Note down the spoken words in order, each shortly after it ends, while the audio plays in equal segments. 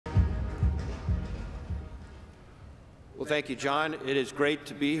Well, thank you, John. It is great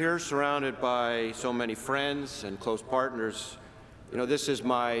to be here, surrounded by so many friends and close partners. You know, this is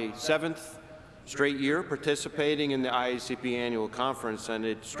my 7th straight year participating in the IACP annual conference, and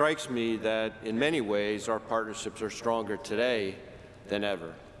it strikes me that in many ways our partnerships are stronger today than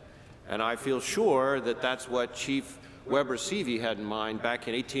ever. And I feel sure that that's what Chief Weber Seavey had in mind back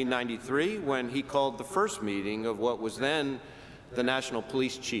in 1893 when he called the first meeting of what was then the National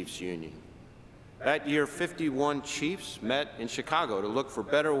Police Chiefs Union. That year, 51 chiefs met in Chicago to look for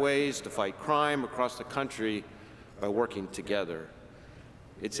better ways to fight crime across the country by working together.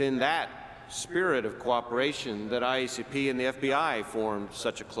 It's in that spirit of cooperation that IACP and the FBI formed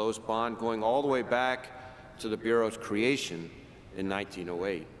such a close bond, going all the way back to the Bureau's creation in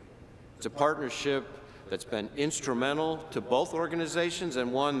 1908. It's a partnership that's been instrumental to both organizations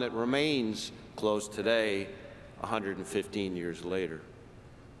and one that remains close today, 115 years later.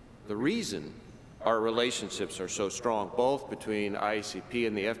 The reason our relationships are so strong, both between IACP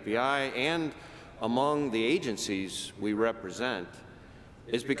and the FBI and among the agencies we represent,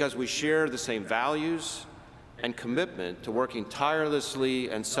 is because we share the same values and commitment to working tirelessly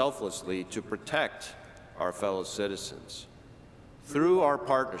and selflessly to protect our fellow citizens. Through our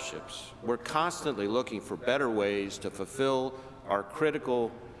partnerships, we're constantly looking for better ways to fulfill our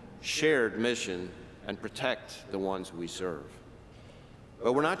critical shared mission and protect the ones we serve.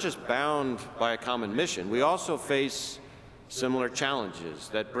 But we're not just bound by a common mission. We also face similar challenges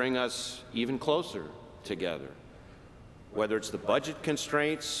that bring us even closer together. Whether it's the budget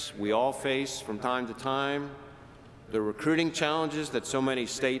constraints we all face from time to time, the recruiting challenges that so many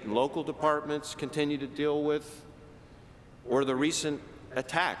state and local departments continue to deal with, or the recent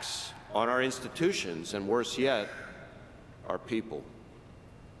attacks on our institutions, and worse yet, our people.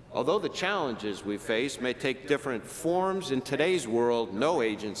 Although the challenges we face may take different forms, in today's world, no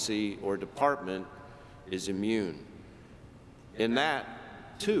agency or department is immune. In that,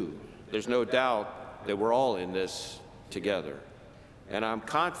 too, there's no doubt that we're all in this together. And I'm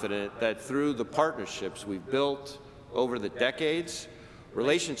confident that through the partnerships we've built over the decades,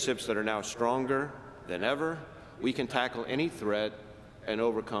 relationships that are now stronger than ever, we can tackle any threat and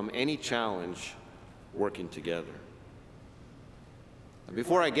overcome any challenge working together.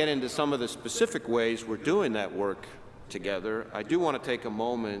 Before I get into some of the specific ways we're doing that work together, I do want to take a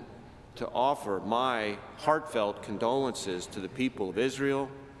moment to offer my heartfelt condolences to the people of Israel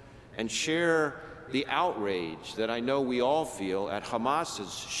and share the outrage that I know we all feel at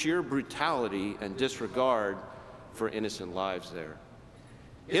Hamas's sheer brutality and disregard for innocent lives there.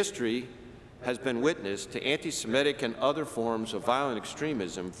 History has been witness to anti-Semitic and other forms of violent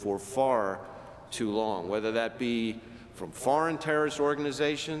extremism for far too long, whether that be from foreign terrorist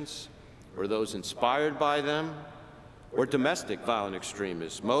organizations or those inspired by them, or domestic violent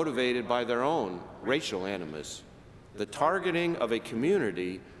extremists motivated by their own racial animus. The targeting of a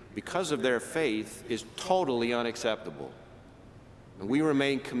community because of their faith is totally unacceptable. And we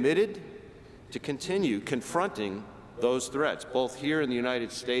remain committed to continue confronting those threats, both here in the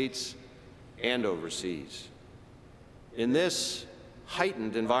United States and overseas. In this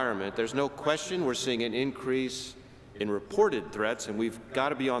heightened environment, there's no question we're seeing an increase in reported threats, and we've got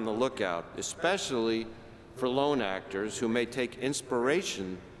to be on the lookout, especially for lone actors who may take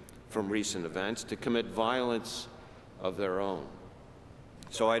inspiration from recent events to commit violence of their own.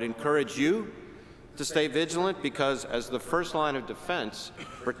 So I'd encourage you to stay vigilant, because as the first line of defense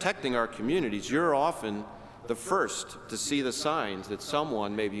protecting our communities, you're often the first to see the signs that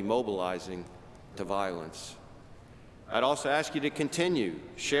someone may be mobilizing to violence. I'd also ask you to continue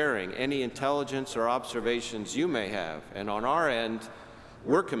sharing any intelligence or observations you may have, and on our end,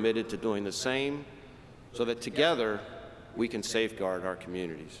 we're committed to doing the same so that together we can safeguard our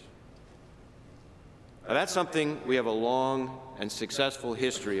communities. Now, that's something we have a long and successful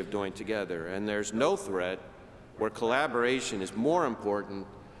history of doing together, and there's no threat where collaboration is more important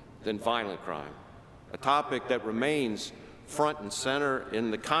than violent crime, a topic that remains front and center in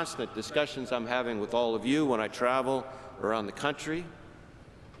the constant discussions I'm having with all of you when I travel around the country.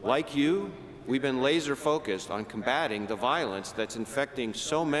 Like you, we've been laser focused on combating the violence that's infecting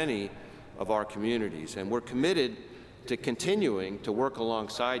so many of our communities, and we're committed to continuing to work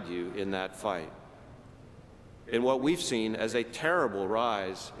alongside you in that fight. In what we've seen as a terrible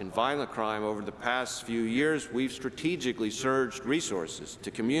rise in violent crime over the past few years, we've strategically surged resources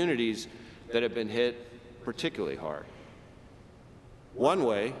to communities that have been hit particularly hard. One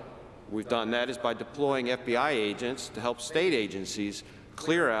way we've done that is by deploying FBI agents to help state agencies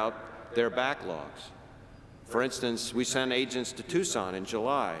clear out their backlogs. For instance, we sent agents to Tucson in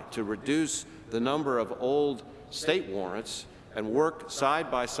July to reduce the number of old state warrants and work side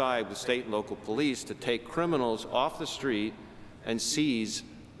by side with state and local police to take criminals off the street and seize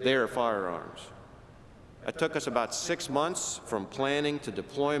their firearms. It took us about 6 months from planning to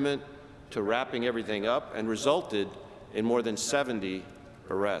deployment to wrapping everything up and resulted in more than 70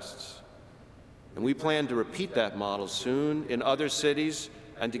 arrests. And we plan to repeat that model soon in other cities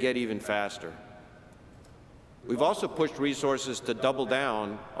and to get even faster. We've also pushed resources to double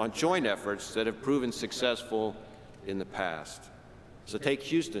down on joint efforts that have proven successful in the past. So take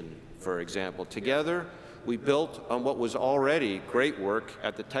Houston, for example. Together, we built on what was already great work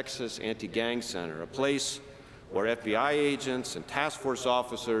at the Texas Anti-Gang Center, a place where FBI agents and task force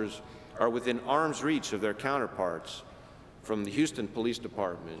officers are within arm's reach of their counterparts from the Houston Police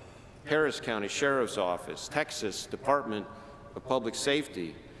Department, Harris County Sheriff's Office, Texas Department of Public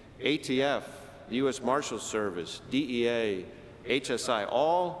Safety, ATF, the U.S. Marshals Service, DEA, HSI,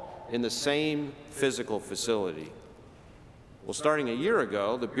 all in the same physical facility. Well, starting a year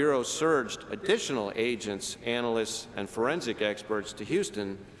ago, the Bureau surged additional agents, analysts, and forensic experts to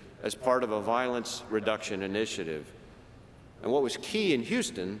Houston as part of a violence reduction initiative. And what was key in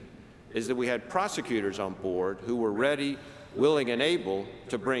Houston is that we had prosecutors on board who were ready, willing, and able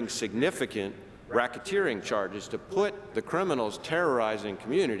to bring significant racketeering charges to put the criminals terrorizing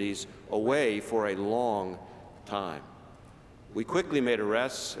communities away for a long time. We quickly made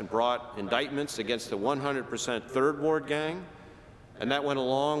arrests and brought indictments against the 100% Third Ward gang, and that went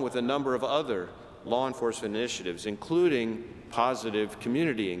along with a number of other law enforcement initiatives, including positive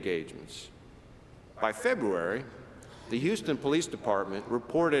community engagements. By February, the Houston Police Department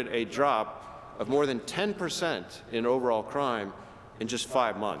reported a drop of more than 10% in overall crime in just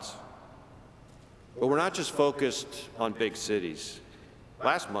 5 months. But we're not just focused on big cities.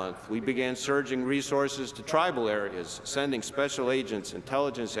 Last month, we began surging resources to tribal areas, sending special agents,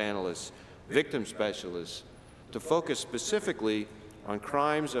 intelligence analysts, victim specialists to focus specifically on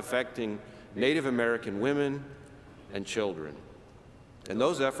crimes affecting Native American women and children. And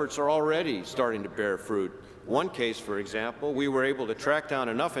those efforts are already starting to bear fruit. One case, for example, we were able to track down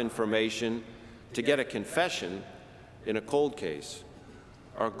enough information to get a confession in a cold case.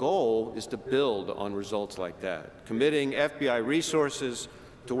 Our goal is to build on results like that, committing FBI resources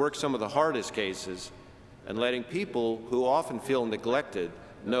to work some of the hardest cases and letting people who often feel neglected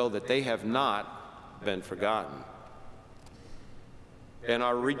know that they have not been forgotten. And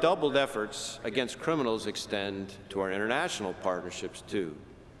our redoubled efforts against criminals extend to our international partnerships, too.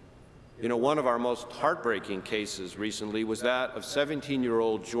 You know, one of our most heartbreaking cases recently was that of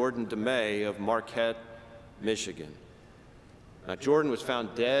 17-year-old Jordan DeMay of Marquette, Michigan. Now, Jordan was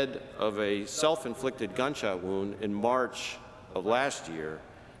found dead of a self-inflicted gunshot wound in March of last year.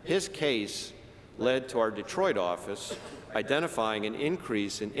 His case led to our Detroit office identifying an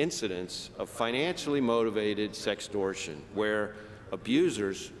increase in incidents of financially motivated sextortion, where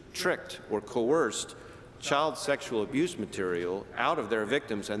abusers tricked or coerced child sexual abuse material out of their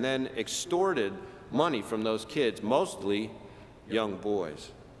victims and then extorted money from those kids, mostly young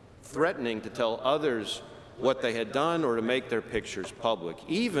boys, threatening to tell others what they had done or to make their pictures public,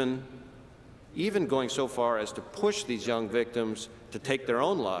 even going so far as to push these young victims to take their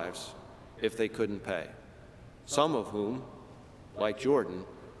own lives if they couldn't pay, some of whom, like Jordan,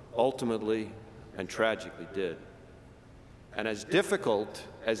 ultimately and tragically did. And as difficult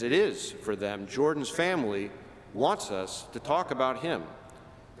as it is for them, Jordan's family wants us to talk about him,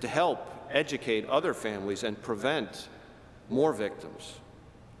 to help educate other families and prevent more victims.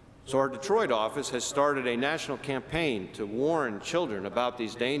 So our Detroit office has started a national campaign to warn children about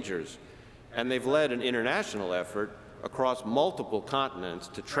these dangers, and they've led an international effort across multiple continents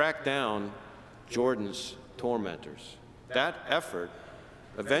to track down Jordan's tormentors. That effort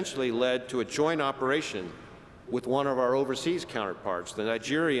eventually led to a joint operation with one of our overseas counterparts, the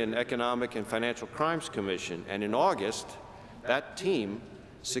Nigerian Economic and Financial Crimes Commission, and in August, that team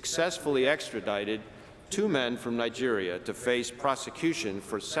successfully extradited 2 men from Nigeria to face prosecution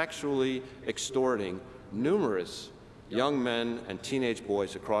for sexually extorting numerous young men and teenage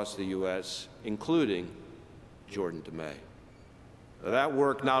boys across the U.S., including Jordan DeMay. That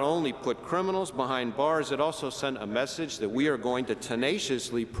work not only put criminals behind bars, it also sent a message that we are going to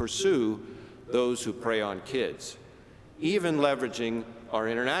tenaciously pursue those who prey on kids, even leveraging our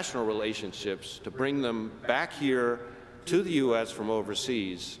international relationships to bring them back here to the U.S. from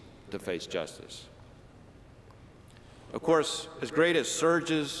overseas to face justice. Of course, as great as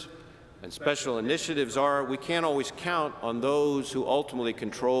surges and special initiatives are, we can't always count on those who ultimately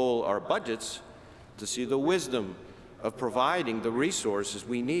control our budgets to see the wisdom of providing the resources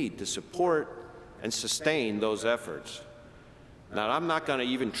we need to support and sustain those efforts. Now, I'm not going to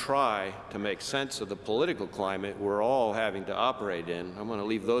even try to make sense of the political climate we're all having to operate in. I'm going to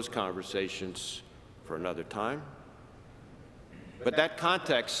leave those conversations for another time. But that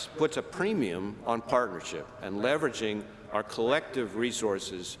context puts a premium on partnership and leveraging our collective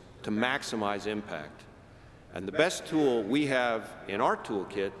resources to maximize impact. And the best tool we have in our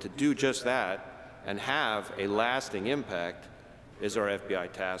toolkit to do just that and have a lasting impact is our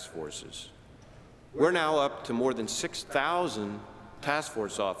FBI task forces. We're now up to more than 6,000 task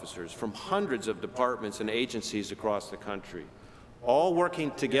force officers from hundreds of departments and agencies across the country, all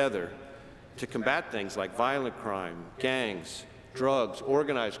working together to combat things like violent crime, gangs, drugs,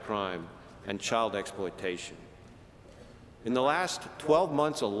 organized crime, and child exploitation. In the last 12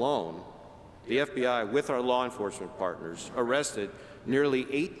 months alone, the FBI, with our law enforcement partners, arrested nearly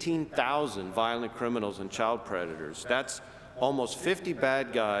 18,000 violent criminals and child predators. That's almost 50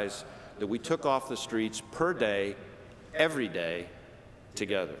 bad guys that we took off the streets per day, every day,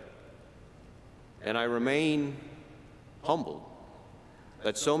 together. And I remain humbled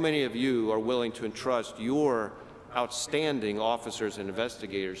that so many of you are willing to entrust your outstanding officers and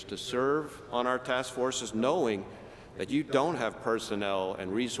investigators to serve on our task forces, knowing that you don't have personnel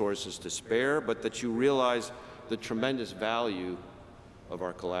and resources to spare, but that you realize the tremendous value of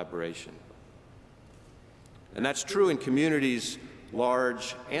our collaboration. And that's true in communities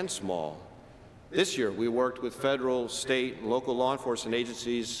large and small. This year, we worked with federal, state, and local law enforcement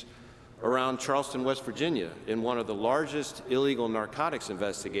agencies around Charleston, West Virginia, in one of the largest illegal narcotics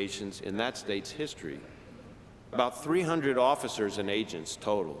investigations in that state's history. About 300 officers and agents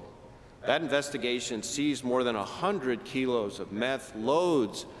total. That investigation seized more than 100 kilos of meth,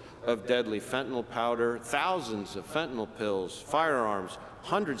 loads of deadly fentanyl powder, thousands of fentanyl pills, firearms,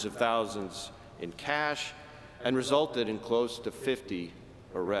 hundreds of thousands in cash, and resulted in close to 50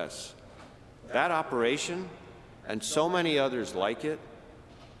 arrests. That operation, and so many others like it,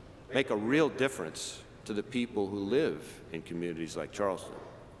 make a real difference to the people who live in communities like Charleston.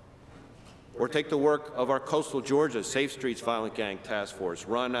 Or take the work of our Coastal Georgia Safe Streets Violent Gang Task Force,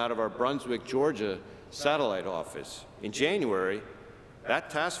 run out of our Brunswick, Georgia satellite office. In January,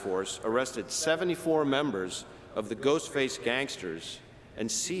 that task force arrested 74 members of the Ghostface Gangsters and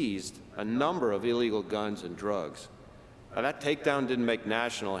seized a number of illegal guns and drugs. Now, that takedown didn't make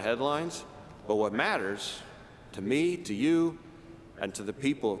national headlines, but what matters to me, to you, and to the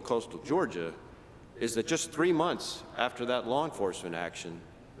people of Coastal Georgia is that just 3 months after that law enforcement action,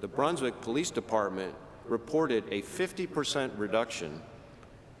 the Brunswick Police Department reported a 50% reduction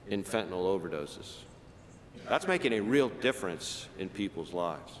in fentanyl overdoses. That's making a real difference in people's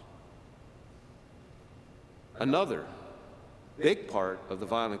lives. Another big part of the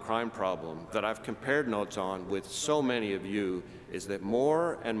violent crime problem that I've compared notes on with so many of you is that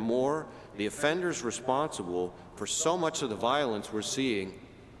more and more the offenders responsible for so much of the violence we're seeing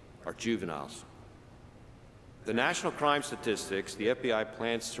are juveniles. The national crime statistics the FBI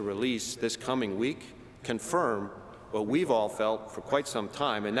plans to release this coming week confirm what we've all felt for quite some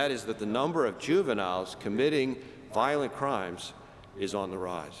time, and that is that the number of juveniles committing violent crimes is on the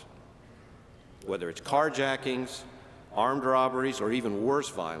rise. Whether it's carjackings, armed robberies, or even worse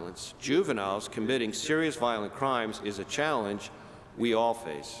violence, juveniles committing serious violent crimes is a challenge we all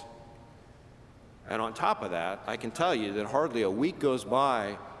face. And on top of that, I can tell you that hardly a week goes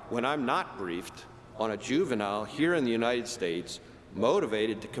by when I'm not briefed on a juvenile here in the United States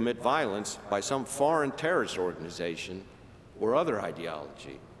motivated to commit violence by some foreign terrorist organization or other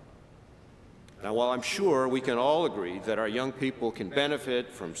ideology. Now, while I'm sure we can all agree that our young people can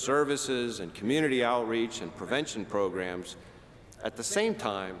benefit from services and community outreach and prevention programs, at the same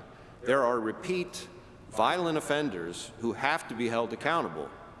time, there are repeat violent offenders who have to be held accountable,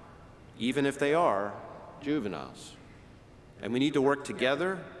 even if they are juveniles. And we need to work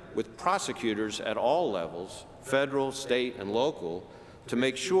together with prosecutors at all levels, federal, state, and local, to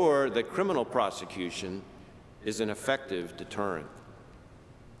make sure that criminal prosecution is an effective deterrent.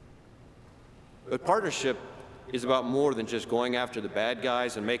 But partnership is about more than just going after the bad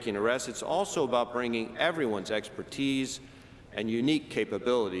guys and making arrests. It's also about bringing everyone's expertise and unique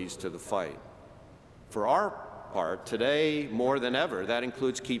capabilities to the fight. For our part, today more than ever, that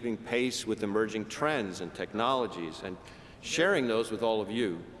includes keeping pace with emerging trends and technologies and sharing those with all of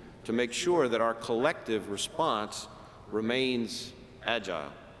you to make sure that our collective response remains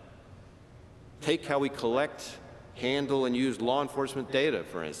agile. Take how we collect, handle, and use law enforcement data,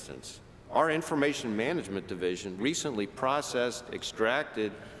 for instance. Our Information Management Division recently processed,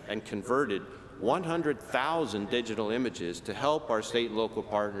 extracted, and converted 100,000 digital images to help our state and local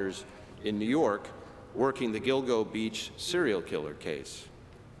partners in New York working the Gilgo Beach serial killer case.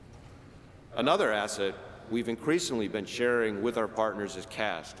 Another asset we've increasingly been sharing with our partners is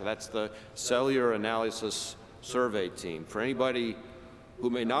CAST. That's the Cellular Analysis Survey Team. For anybody who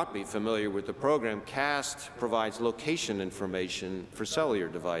may not be familiar with the program, CAST provides location information for cellular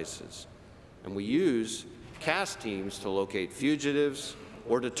devices. And we use CAST teams to locate fugitives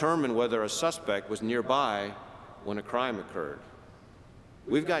or determine whether a suspect was nearby when a crime occurred.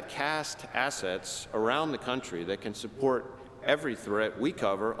 We've got CAST assets around the country that can support every threat we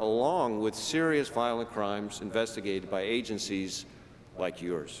cover, along with serious violent crimes investigated by agencies like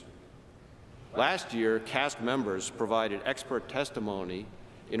yours. Last year, CAST members provided expert testimony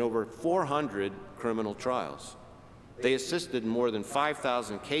in over 400 criminal trials. They assisted in more than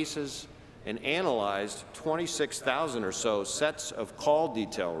 5,000 cases and analyzed 26,000 or so sets of call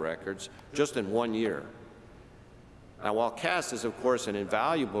detail records just in 1 year. Now, while CAST is, of course, an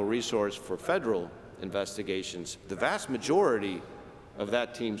invaluable resource for federal investigations, the vast majority of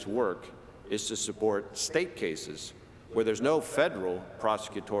that team's work is to support state cases where there's no federal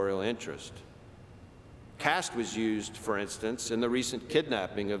prosecutorial interest. CAST was used, for instance, in the recent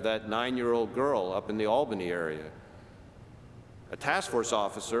kidnapping of that 9-year-old girl up in the Albany area. A task force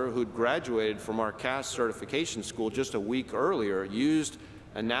officer who'd graduated from our CAST certification school just a week earlier used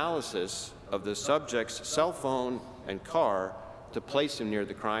analysis of the subject's cell phone and car to place him near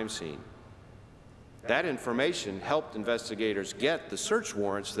the crime scene. That information helped investigators get the search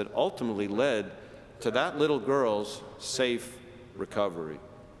warrants that ultimately led to that little girl's safe recovery.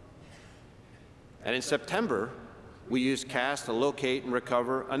 And in September, we used CAST to locate and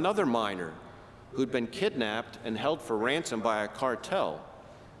recover another minor who'd been kidnapped and held for ransom by a cartel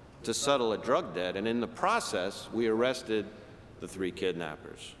to settle a drug debt, and in the process, we arrested the 3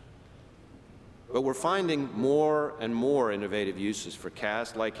 kidnappers. But we're finding more and more innovative uses for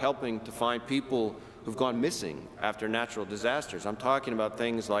CAST, like helping to find people who've gone missing after natural disasters. I'm talking about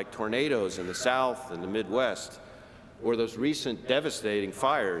things like tornadoes in the South and the Midwest, or those recent devastating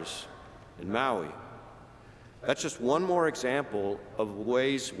fires in Maui. That's just one more example of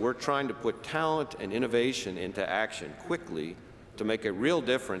ways we're trying to put talent and innovation into action quickly to make a real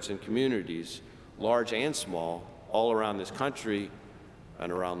difference in communities, large and small, all around this country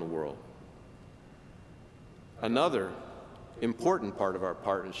and around the world. Another important part of our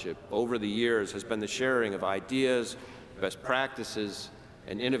partnership over the years has been the sharing of ideas, best practices,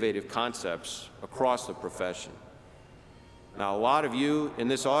 and innovative concepts across the profession. Now, a lot of you in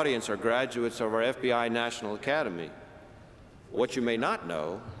this audience are graduates of our FBI National Academy. What you may not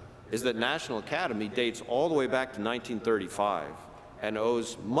know is that National Academy dates all the way back to 1935 and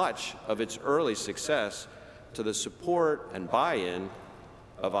owes much of its early success to the support and buy-in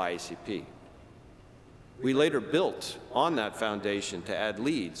of IACP. We later built on that foundation to add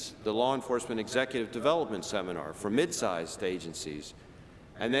LEADS, the Law Enforcement Executive Development Seminar for mid-sized agencies.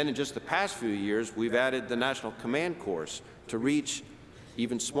 And then in just the past few years, we've added the National Command Course to reach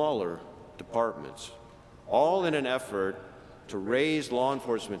even smaller departments, all in an effort to raise law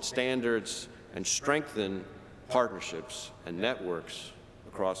enforcement standards and strengthen partnerships and networks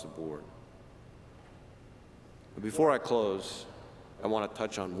across the board. But before I close, I want to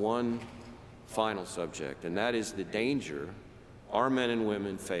touch on one final subject, and that is the danger our men and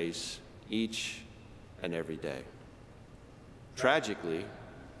women face each and every day. Tragically,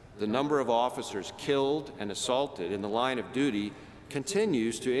 the number of officers killed and assaulted in the line of duty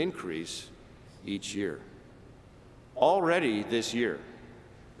continues to increase each year. Already this year,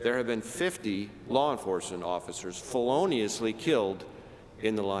 there have been 50 law enforcement officers feloniously killed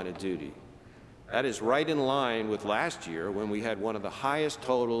in the line of duty. That is right in line with last year, when we had one of the highest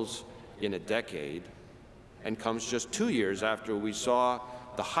totals in a decade, and comes just 2 years after we saw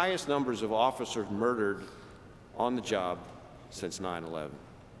the highest numbers of officers murdered on the job since 9/11.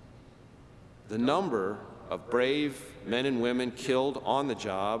 The number of brave men and women killed on the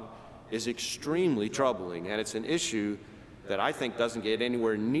job is extremely troubling, and it's an issue that I think doesn't get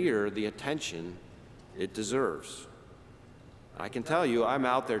anywhere near the attention it deserves. I can tell you, I'm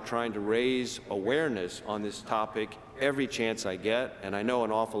out there trying to raise awareness on this topic every chance I get, and I know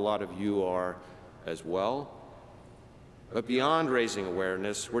an awful lot of you are as well. But beyond raising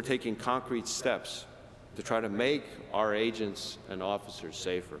awareness, we're taking concrete steps to try to make our agents and officers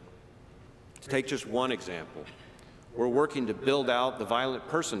safer. To take just one example, we're working to build out the violent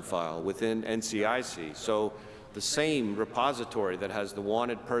person file within NCIC, so the same repository that has the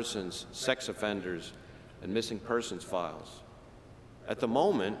wanted persons, sex offenders, and missing persons files. At the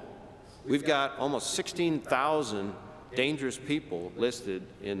moment, we've got almost 16,000 dangerous people listed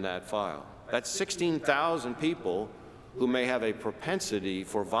in that file. That's 16,000 people who may have a propensity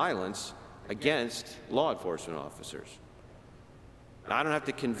for violence against law enforcement officers. Now, I don't have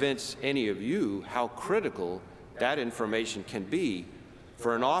to convince any of you how critical that information can be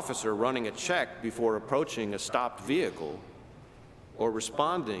for an officer running a check before approaching a stopped vehicle or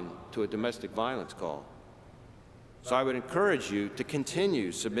responding to a domestic violence call. So I would encourage you to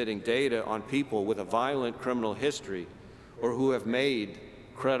continue submitting data on people with a violent criminal history or who have made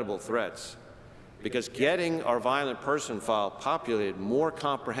credible threats, because getting our violent person file populated more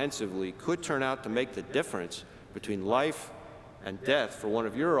comprehensively could turn out to make the difference between life and death for one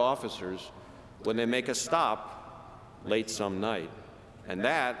of your officers when they make a stop late some night. And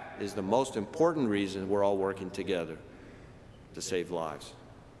that is the most important reason we're all working together to save lives.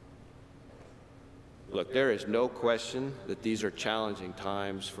 Look, there is no question that these are challenging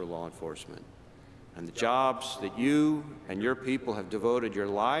times for law enforcement. And the jobs that you and your people have devoted your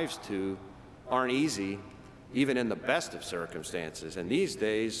lives to aren't easy, even in the best of circumstances. And these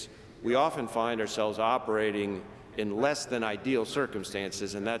days, we often find ourselves operating in less than ideal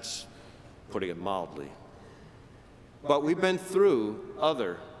circumstances, and that's putting it mildly. But we've been through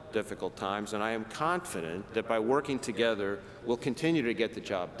other difficult times, and I am confident that by working together, we'll continue to get the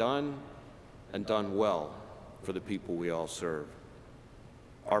job done and done well for the people we all serve.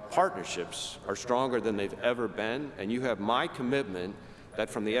 Our partnerships are stronger than they've ever been, and you have my commitment that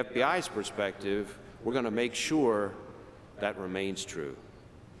from the FBI's perspective, we're going to make sure that remains true.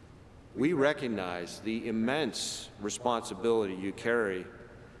 We recognize the immense responsibility you carry,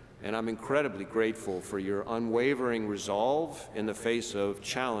 and I'm incredibly grateful for your unwavering resolve in the face of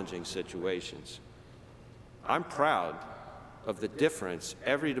challenging situations. I'm proud of the difference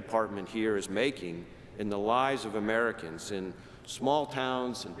every department here is making in the lives of Americans in small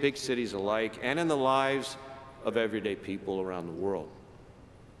towns and big cities alike, and in the lives of everyday people around the world.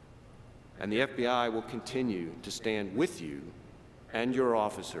 And the FBI will continue to stand with you and your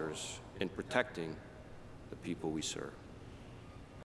officers in protecting the people we serve.